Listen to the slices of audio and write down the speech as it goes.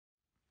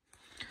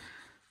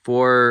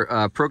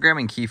For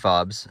programming key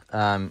fobs,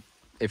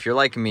 if you're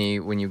like me,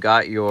 when you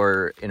got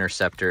your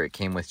Interceptor, it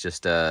came with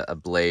just a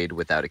blade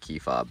without a key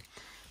fob.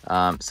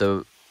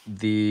 So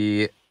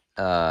the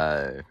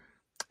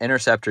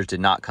Interceptors did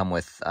not come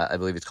with, I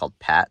believe it's called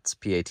PATS,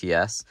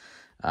 P-A-T-S.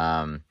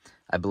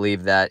 I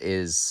believe that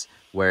is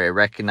where it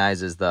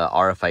recognizes the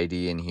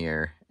RFID in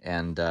here.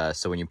 And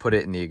so when you put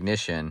it in the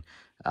ignition,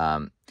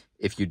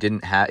 if you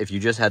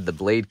just had the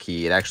blade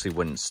key, it actually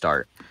wouldn't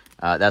start.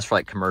 That's for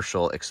like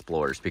commercial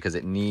Explorers because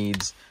it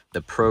needs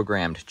the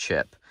programmed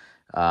chip.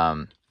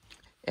 And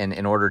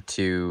in order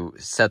to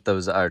set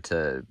those, or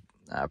to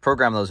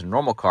program those in a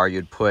normal car,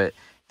 you'd put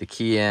the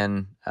key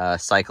in,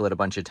 cycle it a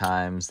bunch of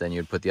times, then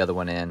you'd put the other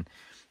one in.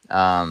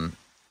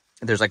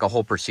 There's like a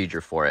whole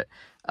procedure for it.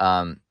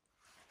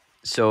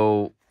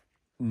 So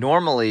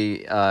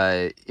normally,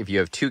 if you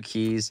have two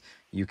keys,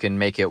 you can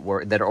make it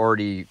work that are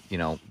already,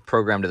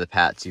 programmed to the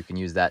PATs. You can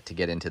use that to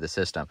get into the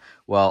system.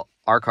 Well,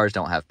 our cars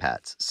don't have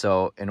PATs.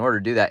 So in order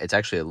to do that, it's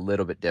actually a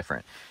little bit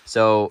different.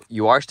 So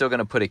you are still going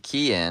to put a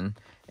key in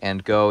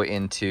and go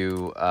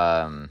into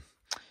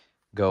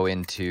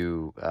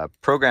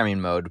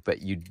programming mode,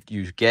 but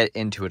you get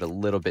into it a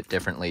little bit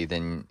differently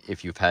than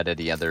if you've had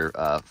any other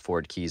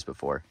Ford keys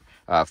before,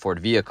 Ford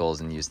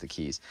vehicles, and use the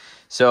keys.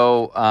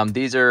 So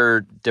these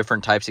are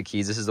different types of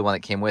keys. This is the one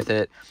that came with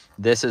it.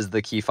 This is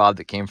the key fob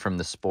that came from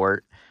the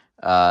Sport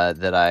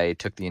that I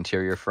took the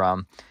interior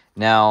from.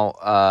 Now,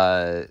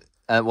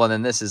 well,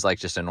 then this is like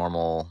just a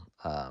normal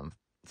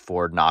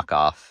Ford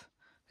knockoff.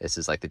 This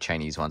is like the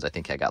Chinese ones. I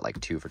think I got like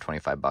 2 for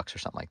 $25 or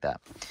something like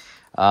that.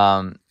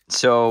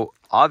 So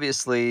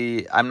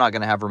obviously I'm not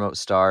going to have remote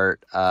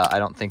start. I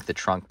don't think the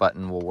trunk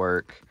button will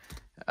work.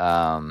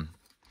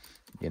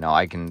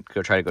 I can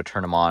try to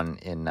turn them on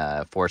in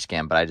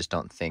Forescan, but I just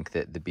don't think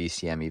that the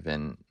BCM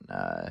even,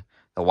 the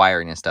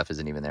wiring and stuff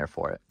isn't even there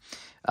for it.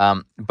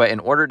 But in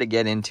order to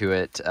get into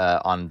it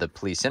on the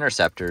police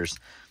interceptors,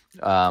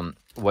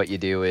 what you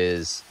do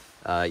is,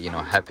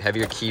 have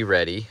your key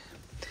ready.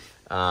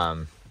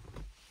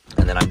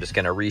 And then I'm just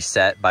going to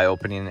reset by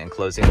opening and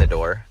closing the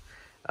door.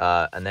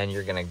 And then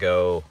you're going to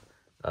go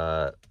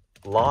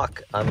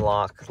lock,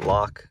 unlock,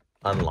 lock,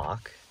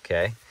 unlock,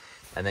 okay?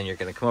 And then you're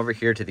going to come over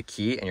here to the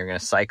key, and you're going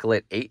to cycle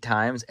it 8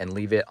 times and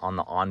leave it on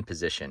the on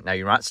position. Now,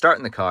 you're not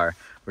starting the car.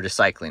 We're just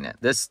cycling it.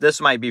 This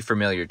might be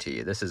familiar to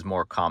you. This is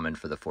more common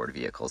for the Ford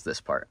vehicles,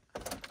 this part.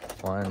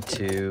 1,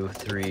 2,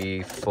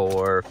 3,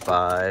 4,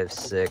 5,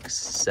 6,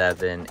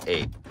 7,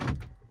 8. Do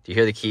you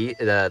hear the key?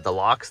 The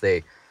locks,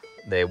 they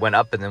went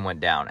up and then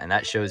went down, and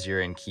that shows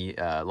you're in key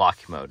lock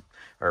mode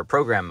or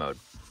program mode.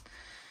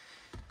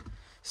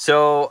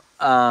 So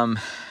now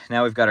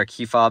we've got our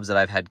key fobs that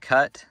I've had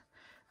cut,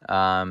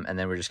 and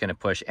then we're just going to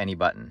push any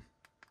button.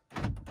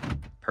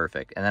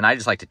 Perfect. And then I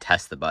just like to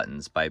test the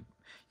buttons by,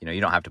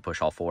 you don't have to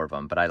push all 4 of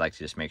them, but I like to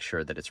just make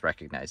sure that it's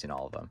recognizing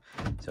all of them.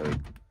 So,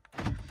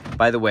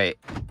 by the way,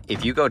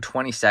 if you go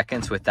 20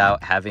 seconds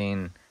without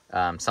having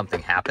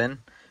something happen,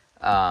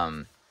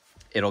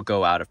 it'll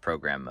go out of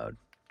program mode.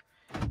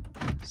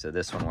 So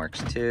this one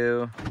works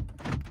too.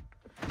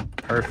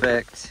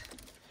 Perfect.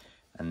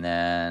 And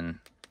then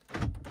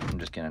I'm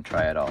just going to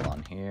try it all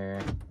on here.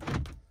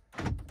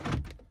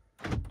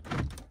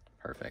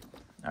 Perfect.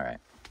 All right.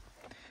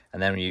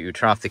 And then when you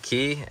turn off the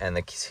key, and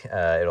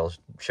it'll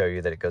show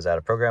you that it goes out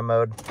of program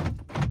mode.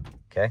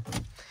 Okay.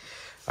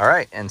 All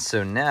right. And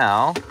so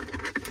now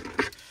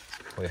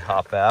we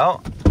hop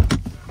out.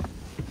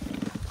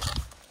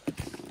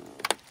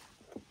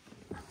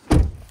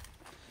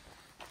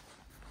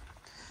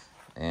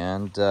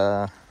 And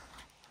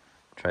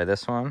try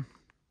this one.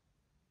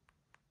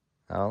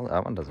 Oh,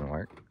 that one doesn't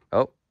work.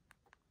 Oh,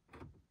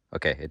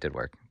 okay, it did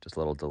work. Just a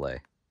little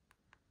delay.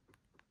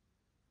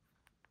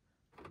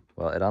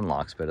 Well, it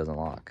unlocks, but it doesn't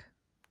lock.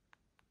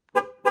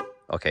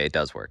 Okay, it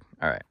does work.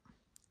 All right.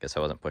 Guess I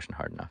wasn't pushing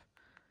hard enough.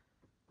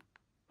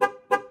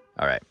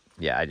 All right.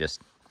 Yeah, I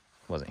just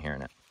wasn't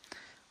hearing it.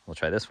 We'll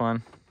try this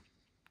one.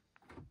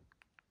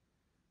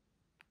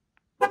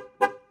 Okay,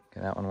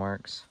 that one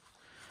works.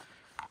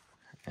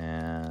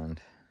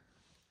 And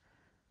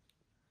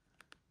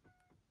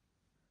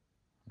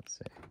let's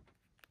see.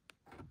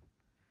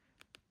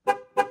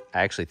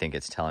 I actually think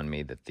it's telling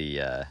me that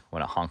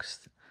when it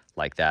honks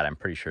like that, I'm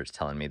pretty sure it's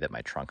telling me that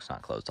my trunk's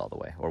not closed all the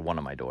way, or one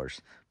of my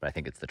doors, but I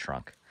think it's the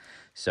trunk.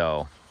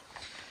 So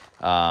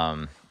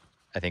I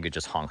think it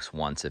just honks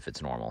once if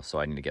it's normal. So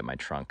I need to get my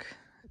trunk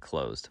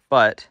closed.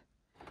 But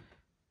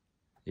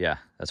yeah,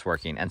 that's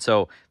working. And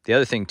so the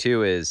other thing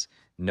too is,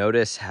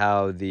 notice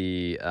how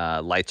the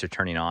lights are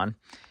turning on.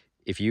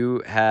 If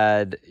you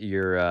had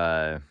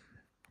your,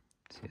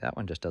 see, that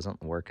one just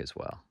doesn't work as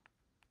well,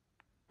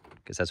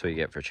 because that's what you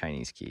get for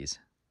Chinese keys.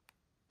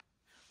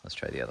 Let's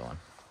try the other one.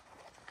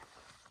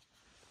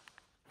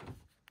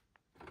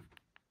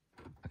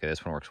 Okay,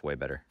 this one works way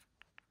better.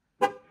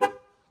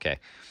 Okay,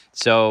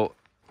 so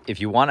if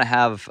you want to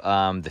have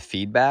the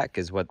feedback,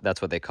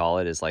 that's what they call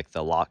it, is like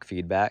the lock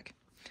feedback.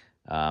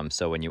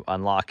 So when you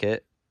unlock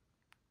it,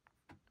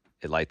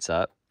 it lights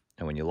up,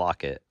 and when you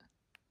lock it,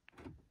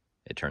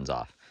 it turns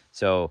off.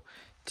 So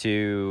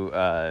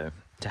to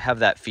have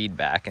that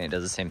feedback, and it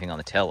does the same thing on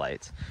the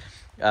taillights.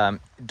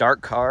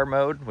 Dark car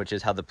mode, which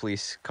is how the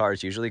police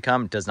cars usually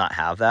come, does not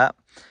have that.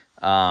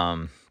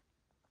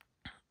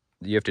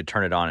 You have to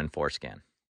turn it on in forescan.